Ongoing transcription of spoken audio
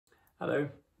Hello,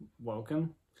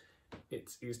 welcome.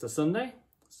 It's Easter Sunday,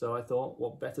 so I thought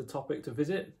what better topic to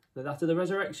visit than that of the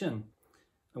resurrection.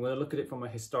 I'm going to look at it from a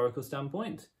historical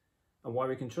standpoint and why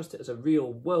we can trust it as a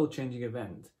real world-changing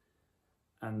event.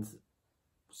 And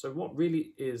so what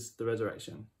really is the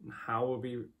resurrection? How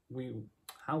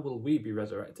will we be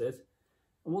resurrected?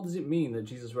 And what does it mean that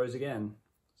Jesus rose again?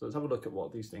 So let's have a look at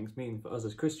what these things mean for us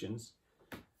as Christians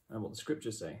and what the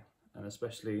scriptures say, and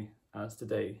especially as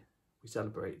today we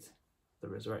celebrate the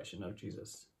resurrection of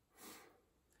Jesus.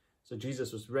 So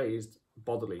Jesus was raised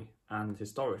bodily and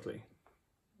historically.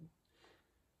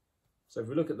 So if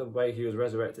we look at the way he was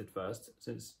resurrected first,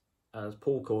 since as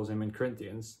Paul calls him in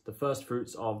Corinthians, the first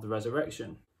fruits of the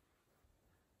resurrection.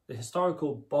 The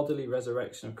historical bodily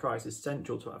resurrection of Christ is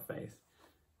central to our faith.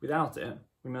 Without it,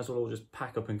 we may as well all just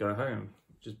pack up and go home,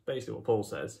 which is basically what Paul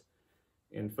says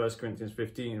in 1 Corinthians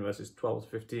 15 verses 12 to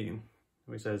 15,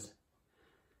 where he says,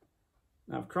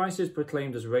 "Now if Christ is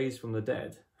proclaimed as raised from the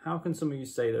dead, how can some of you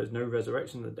say there is no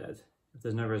resurrection of the dead? If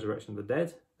there's no resurrection of the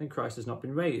dead, then Christ has not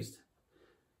been raised.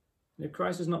 And if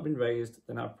Christ has not been raised,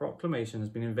 then our proclamation has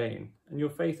been in vain, and your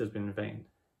faith has been in vain.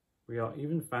 We are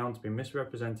even found to be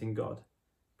misrepresenting God,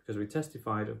 because we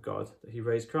testified of God that he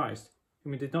raised Christ,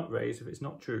 whom he did not raise if it's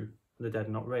not true, and the dead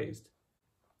are not raised."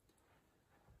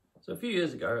 So a few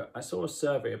years ago, I saw a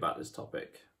survey about this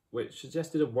topic, which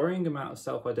suggested a worrying amount of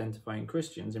self-identifying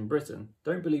Christians in Britain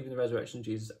don't believe in the resurrection of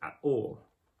Jesus at all.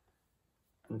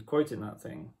 And quoting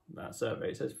that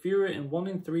survey, it says, "Fewer in 1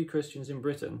 in 3 Christians in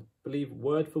Britain believe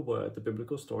word for word the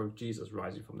biblical story of Jesus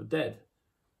rising from the dead."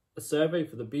 A survey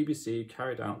for the BBC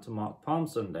carried out to mark Palm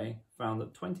Sunday found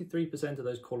that 23% of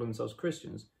those calling themselves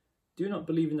Christians do not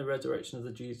believe in the resurrection of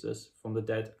the Jesus from the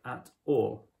dead at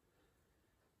all.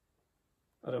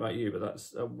 I don't know about you, but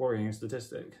that's a worrying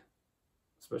statistic,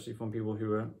 especially from people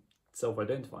who are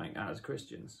self-identifying as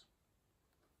Christians.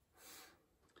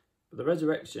 But the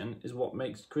resurrection is what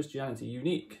makes Christianity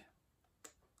unique.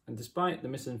 And despite the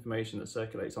misinformation that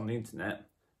circulates on the internet,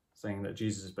 saying that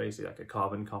Jesus is basically like a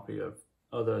carbon copy of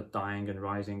other dying and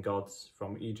rising gods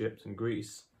from Egypt and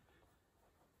Greece,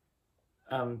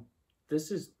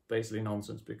 this is basically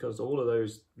nonsense, because all of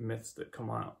those myths that come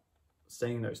out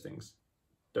saying those things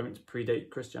don't predate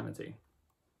Christianity.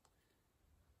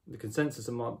 The consensus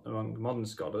among modern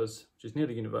scholars, which is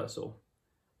nearly universal,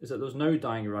 is that there was no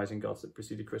dying and rising gods that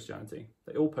preceded Christianity.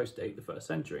 They all post-date the 1st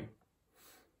century.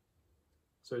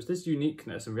 So it's this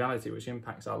uniqueness and reality which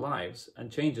impacts our lives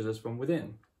and changes us from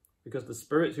within, because the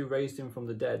Spirit who raised him from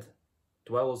the dead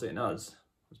dwells in us,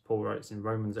 as Paul writes in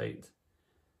Romans 8.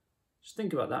 Just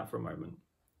think about that for a moment.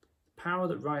 The power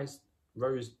that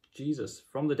rose Jesus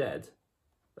from the dead,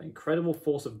 the incredible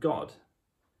force of God,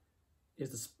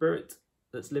 is the Spirit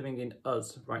that's living in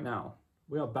us right now.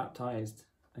 We are baptized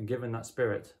and given that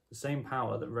Spirit, the same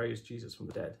power that raised Jesus from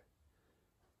the dead.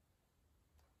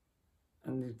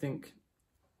 And you think,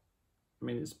 I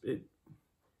mean, it's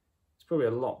probably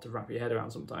a lot to wrap your head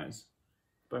around sometimes.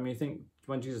 But I mean, you think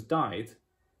when Jesus died,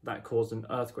 that caused an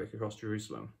earthquake across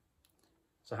Jerusalem.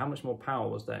 So how much more power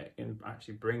was there in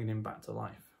actually bringing him back to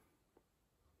life?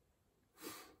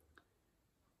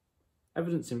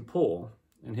 Evidence in Paul,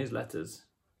 in his letters,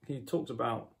 he talks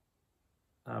about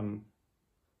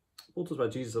Paul talks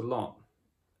about Jesus a lot,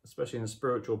 especially in a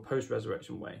spiritual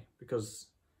post-resurrection way, because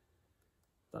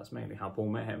that's mainly how Paul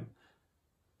met him.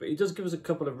 But he does give us a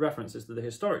couple of references to the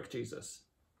historic Jesus.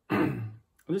 In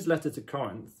his letter to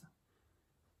Corinth,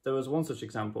 there was one such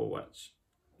example which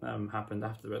happened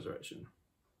after the resurrection,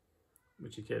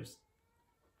 which he gives,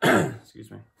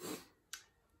 excuse me,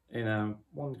 in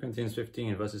 1 Corinthians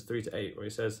 15 verses 3 to 8, where he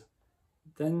says,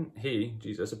 "Then he,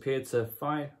 Jesus, appeared to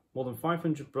more than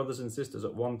 500 brothers and sisters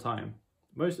at one time,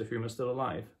 most of whom are still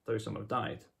alive, though some have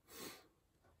died."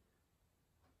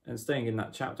 And staying in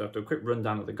that chapter, after a quick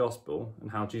rundown of the gospel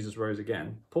and how Jesus rose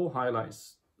again, Paul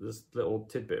highlights this little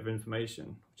tidbit of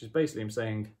information, which is basically him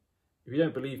saying, if you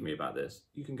don't believe me about this,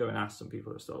 you can go and ask some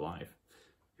people who are still alive,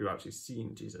 who have actually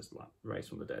seen Jesus raised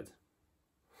from the dead.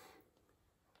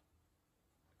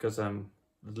 Because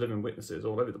there's living witnesses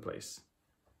all over the place.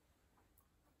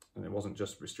 And it wasn't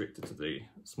just restricted to the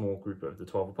small group of the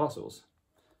 12 apostles.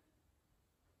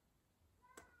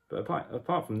 But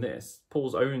apart from this,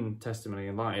 Paul's own testimony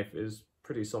in life is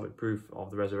pretty solid proof of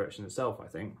the resurrection itself, I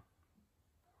think.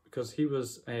 Because he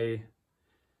was a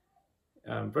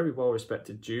very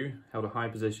well-respected Jew, held a high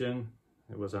position.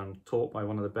 He was taught by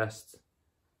one of the best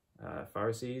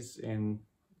Pharisees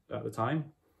at the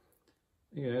time.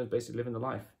 You know, basically living the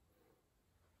life.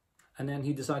 And then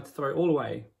he decided to throw it all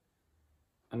away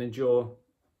and endure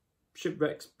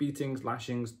shipwrecks, beatings,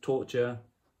 lashings, torture,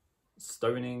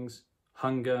 stonings,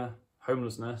 hunger,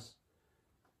 homelessness,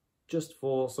 just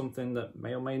for something that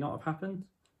may or may not have happened?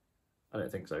 I don't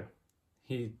think so.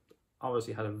 He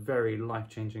obviously had a very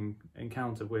life-changing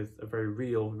encounter with a very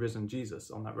real risen Jesus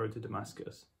on that road to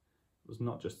Damascus. It was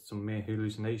not just some mere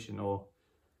hallucination or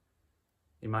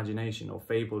imagination or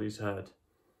fable he's heard.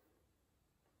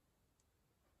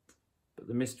 But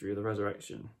the mystery of the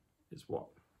resurrection is what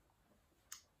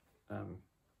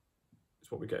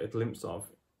we get a glimpse of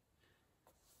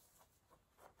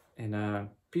in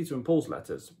Peter and Paul's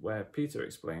letters, where Peter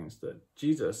explains that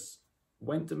Jesus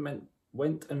went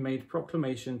and made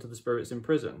proclamation to the spirits in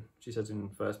prison. She says in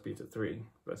 1 Peter 3,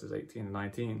 verses 18 and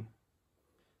 19.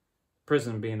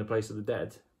 Prison being the place of the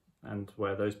dead, and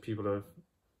where those people of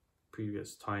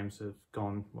previous times have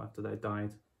gone after they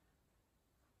died.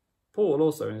 Paul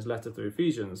also, in his letter to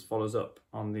Ephesians, follows up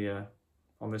on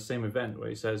this same event, where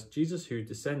he says, Jesus who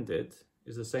descended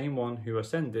is the same one who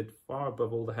ascended far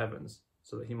above all the heavens,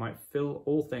 so that he might fill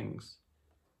all things.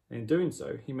 And in doing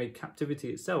so, he made captivity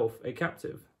itself a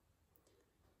captive.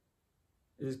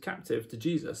 It is captive to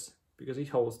Jesus because he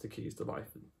holds the keys to life,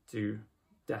 to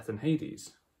death and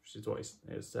Hades, which is what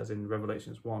it says in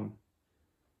Revelations 1.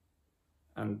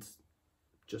 And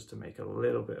just to make a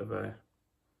little bit of a,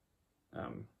 I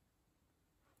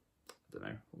don't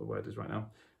know what the word is right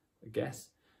now, I guess,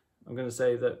 I'm going to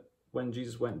say that when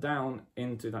Jesus went down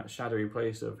into that shadowy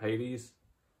place of Hades,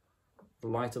 the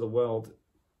light of the world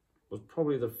was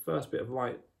probably the first bit of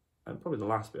light and probably the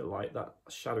last bit of light that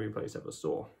shadowy place ever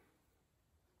saw.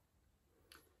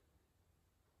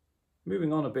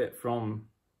 Moving on a bit from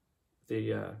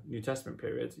the New Testament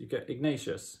period, you get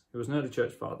Ignatius, who was an early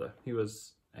church father. He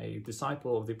was a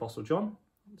disciple of the Apostle John,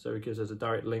 so he gives us a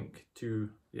direct link to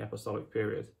the apostolic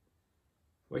period,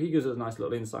 where he gives us a nice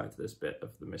little insight to this bit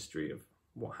of the mystery of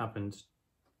what happened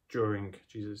during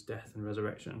Jesus' death and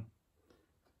resurrection,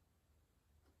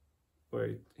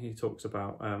 where he talks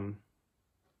about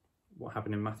what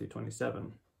happened in Matthew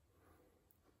 27,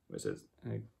 where it says,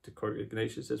 to quote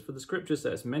Ignatius, says, "For the scripture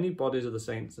says, many bodies of the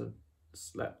saints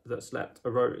that slept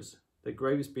arose, their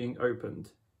graves being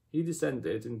opened. He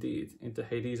descended indeed into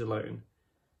Hades alone,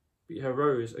 but he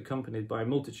arose accompanied by a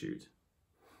multitude."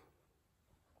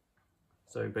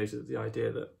 So basically the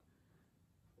idea that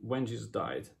when Jesus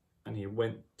died and he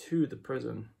went to the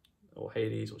prison, or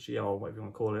Hades, or Sheol, whatever you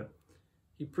want to call it,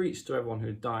 he preached to everyone who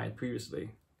had died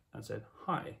previously and said,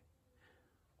 "Hi,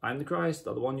 I'm the Christ,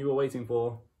 the one you were waiting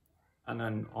for." And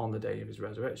then on the day of his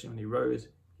resurrection, when he rose,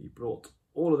 he brought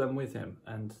all of them with him,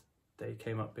 and they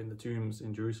came up in the tombs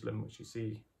in Jerusalem, which you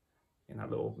see in that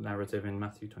little narrative in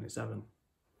Matthew 27.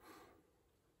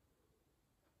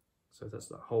 So that's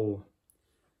the whole,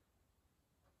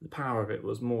 the power of it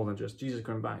was more than just Jesus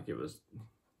coming back. He was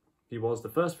the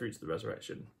first fruits of the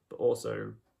resurrection, but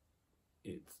also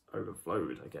it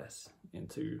overflowed, I guess,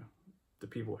 into the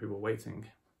people who were waiting.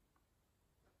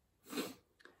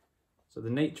 So the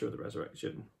nature of the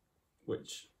resurrection,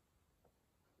 which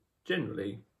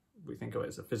generally we think of it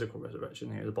as a physical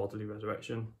resurrection, here, the bodily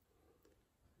resurrection,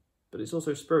 but it's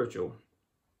also spiritual,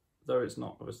 though it's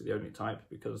not obviously the only type,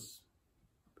 because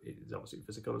it is obviously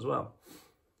physical as well.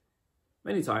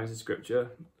 Many times in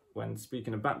scripture, when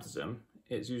speaking of baptism,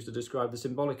 it's used to describe the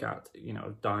symbolic act,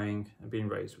 of dying and being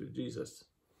raised with Jesus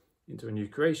into a new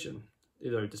creation,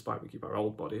 despite we keep our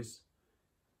old bodies.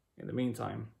 In the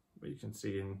meantime, what you can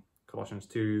see in Colossians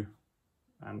 2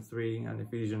 and 3 and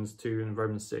Ephesians 2 and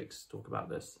Romans 6 talk about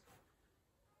this.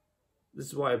 This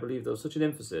is why I believe there was such an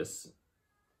emphasis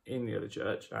in the early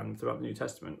church and throughout the New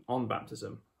Testament on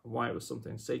baptism, and why it was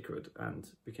something sacred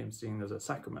and became seen as a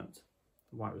sacrament,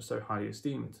 and why it was so highly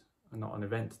esteemed and not an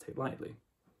event to take lightly.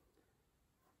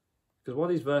 Because while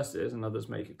these verses and others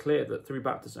make it clear that through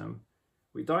baptism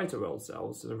we die to our old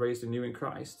selves and are raised anew in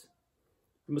Christ,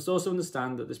 we must also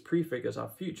understand that this prefigures our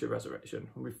future resurrection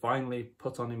when we finally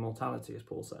put on immortality, as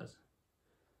Paul says.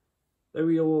 Though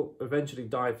we all eventually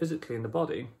die physically in the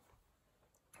body,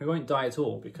 we won't die at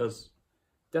all, because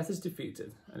death is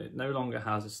defeated and it no longer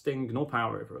has a sting nor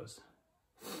power over us.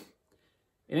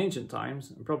 In ancient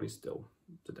times, and probably still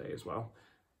today as well,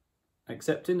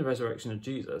 accepting the resurrection of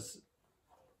Jesus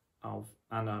of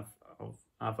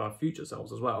our future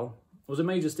selves as well was a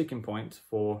major sticking point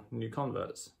for new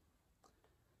converts.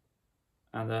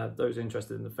 And those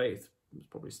interested in the faith, it's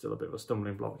probably still a bit of a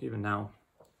stumbling block even now,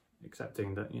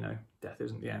 accepting that, death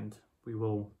isn't the end. We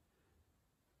will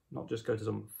not just go to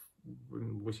some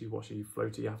wishy-washy,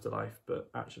 floaty afterlife, but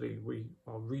actually we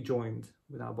are rejoined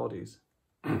with our bodies,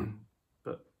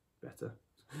 but better.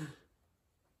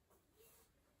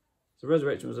 So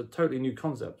resurrection was a totally new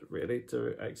concept, really,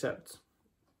 to accept,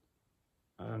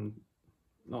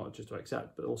 not just to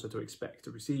accept, but also to expect,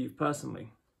 to receive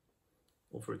personally.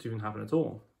 or for it to even happen at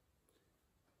all.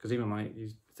 Because even like you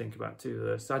think about too,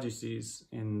 the Sadducees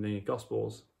in the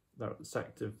Gospels, that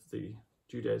sect of the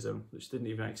Judaism which didn't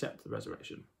even accept the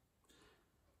resurrection.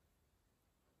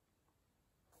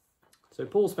 So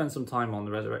Paul spends some time on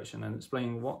the resurrection and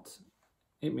explaining what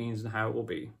it means and how it will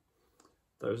be.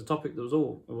 Though it's a topic that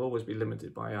will always be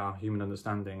limited by our human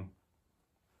understanding.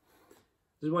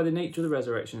 This is why the nature of the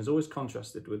resurrection is always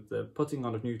contrasted with the putting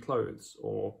on of new clothes,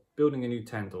 or building a new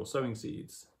tent, or sowing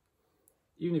seeds.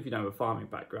 Even if you don't have a farming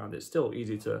background, it's still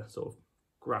easy to sort of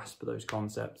grasp those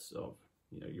concepts of,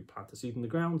 you plant a seed in the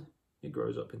ground, it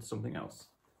grows up into something else.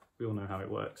 We all know how it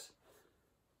works.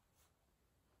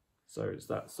 So it's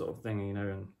that sort of thing,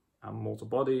 and our mortal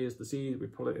body is the seed, we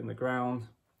put it in the ground,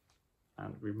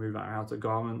 and we remove our outer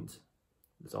garment,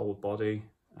 this old body,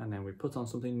 and then we put on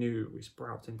something new, we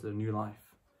sprout into a new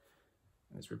life.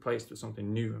 And it's replaced with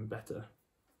something new and better.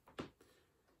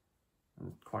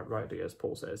 And quite rightly, as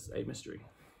Paul says, a mystery.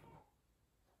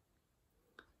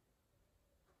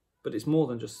 But it's more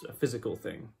than just a physical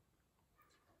thing.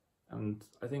 And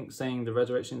I think saying the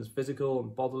resurrection is physical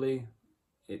and bodily,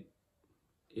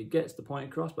 it gets the point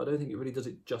across, but I don't think it really does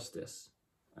it justice.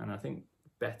 And I think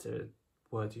better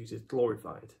word to use is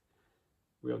glorified.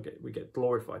 We get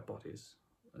glorified bodies.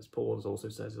 As Paul also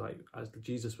says, like, as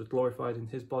Jesus was glorified in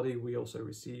his body, we also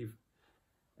receive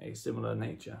a similar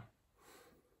nature.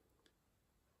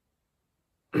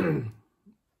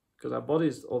 Because our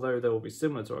bodies, although they will be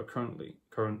similar to our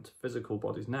current physical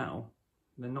bodies now,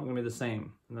 they're not going to be the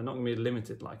same, and they're not going to be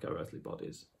limited like our earthly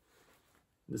bodies.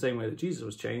 In the same way that Jesus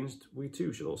was changed, we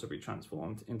too should also be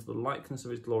transformed into the likeness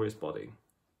of his glorious body,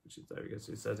 which is there, it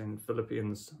says in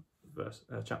Philippians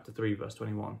chapter 3, verse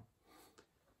 21.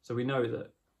 So we know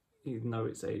that even though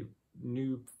it's a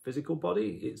new physical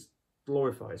body, it's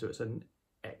glorified, so it's an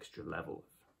extra level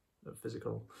of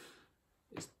physical.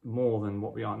 It's more than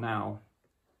what we are now,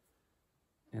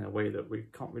 in a way that we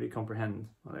can't really comprehend,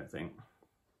 I don't think.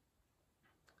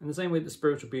 In the same way that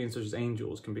spiritual beings such as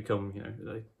angels can become,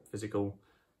 physical,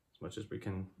 as much as we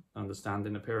can understand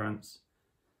in appearance,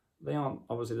 they aren't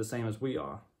obviously the same as we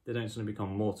are. They don't suddenly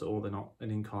become mortal, they're not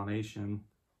an incarnation.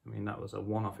 I mean, that was a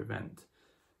one-off event.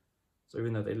 So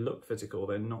even though they look physical,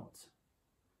 they're not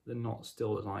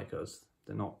still like us.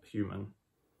 They're not human.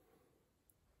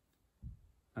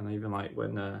 And even like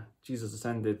when Jesus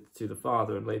ascended to the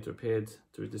Father and later appeared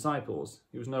to his disciples,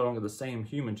 he was no longer the same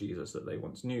human Jesus that they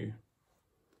once knew.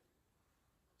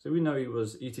 So we know he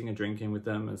was eating and drinking with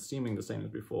them and seeming the same as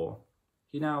before.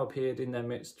 He now appeared in their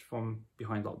midst from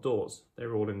behind locked doors. They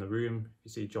were all in the room. You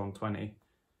see John 20.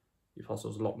 The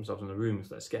apostles locked themselves in the room because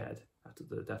they're scared after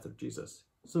the death of Jesus.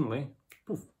 Suddenly,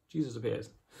 poof, Jesus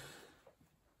appears.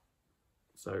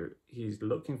 So he's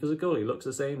looking physical, he looks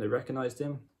the same, they recognized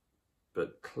him,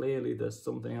 but clearly there's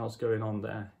something else going on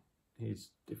there.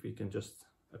 If he can just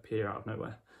appear out of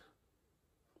nowhere.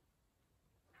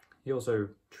 He also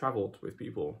travelled with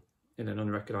people in an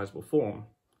unrecognizable form,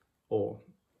 or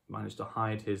managed to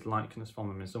hide his likeness from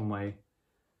them in some way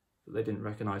that they didn't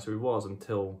recognize who he was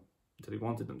until he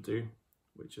wanted them to,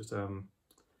 which is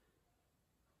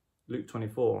Luke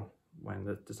 24, when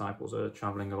the disciples are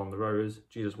travelling along the road,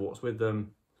 Jesus walks with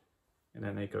them, and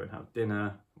then they go and have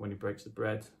dinner. When he breaks the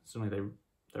bread, suddenly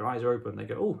their eyes are open, they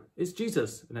go, oh, it's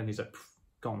Jesus, and then he's like,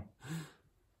 gone.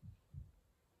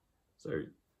 So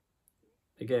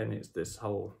again, it's this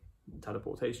whole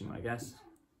teleportation, I guess,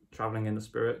 travelling in the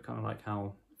spirit, kind of like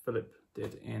how Philip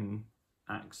did in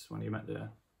Acts when he met the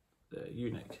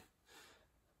eunuch.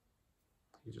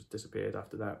 He just disappeared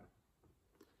after that.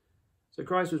 So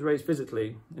Christ was raised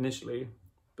physically initially,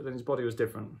 but then his body was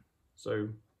different. So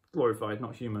glorified,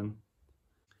 not human.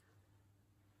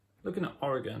 Looking at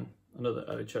Origen, another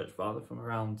early church father from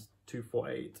around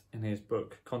 248 in his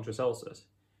book Contra Celsus,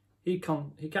 he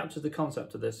captures the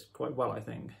concept of this quite well, I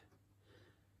think.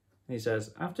 He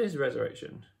says, after his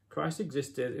resurrection, Christ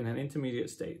existed in an intermediate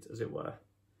state, as it were.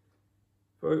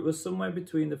 For it was somewhere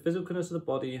between the physicalness of the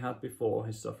body he had before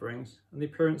his sufferings and the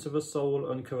appearance of a soul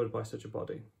uncovered by such a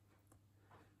body.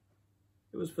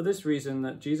 It was for this reason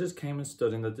that Jesus came and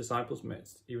stood in the disciples'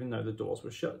 midst, even though the doors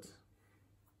were shut.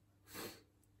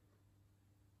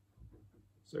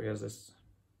 So he has this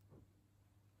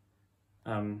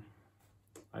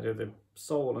idea of the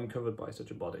soul uncovered by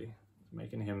such a body,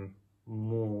 making him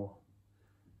more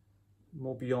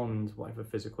beyond whatever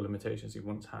physical limitations he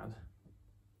once had.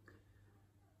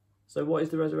 So what is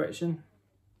the resurrection?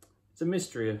 It's a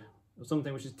mystery of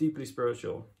something which is deeply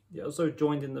spiritual, yet also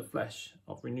joined in the flesh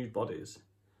of renewed bodies.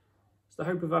 It's the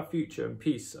hope of our future and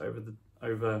peace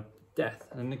over death,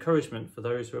 and an encouragement for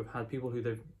those who have had people who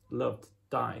they've loved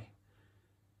die.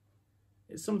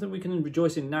 It's something we can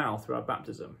rejoice in now through our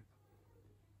baptism.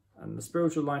 And the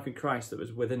spiritual life in Christ that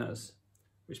was within us,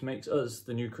 which makes us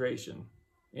the new creation.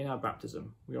 In our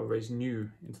baptism, we are raised new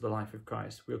into the life of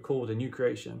Christ. We are called a new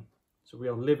creation. So we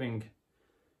are living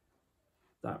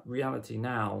that reality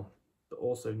now, but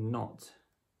also not.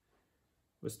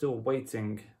 We're still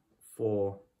waiting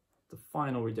for the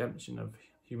final redemption of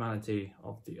humanity,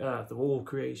 of the earth, of all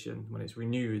creation, when it's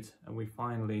renewed and we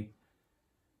finally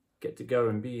get to go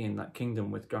and be in that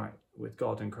kingdom with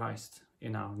God and Christ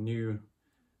in our new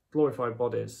glorified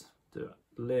bodies, to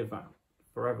live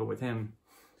forever with him.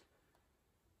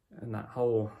 And the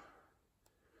whole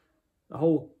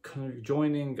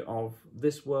conjoining of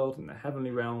this world and the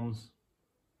heavenly realms,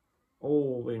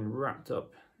 all being wrapped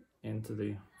up into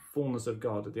the fullness of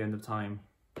God at the end of time.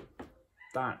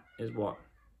 That's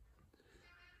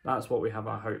what we have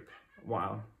our hope,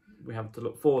 what we have to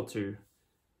look forward to.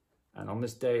 And on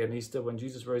this day in Easter, when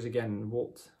Jesus rose again and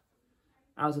walked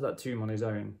out of that tomb on his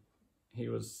own, he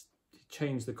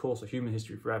changed the course of human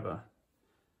history forever,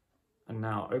 and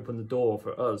now opened the door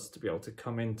for us to be able to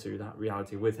come into that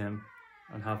reality with him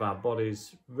and have our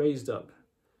bodies raised up,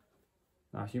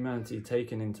 our humanity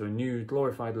taken into a new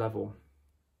glorified level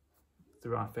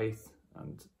through our faith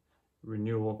and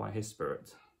renewal by his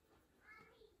Spirit.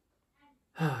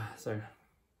 So,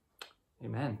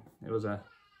 amen. It was a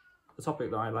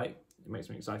topic that I like. It makes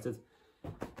me excited.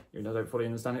 Even though I don't fully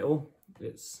understand it all,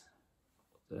 it's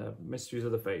the mysteries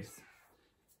of the faith.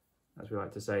 As we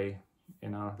like to say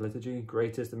in our liturgy,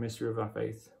 great is the mystery of our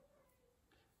faith.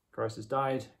 Christ has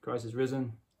died, Christ has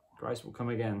risen, Christ will come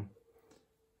again.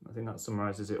 I think that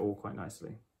summarises it all quite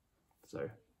nicely. So,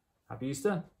 happy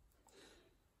Easter.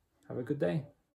 Have a good day.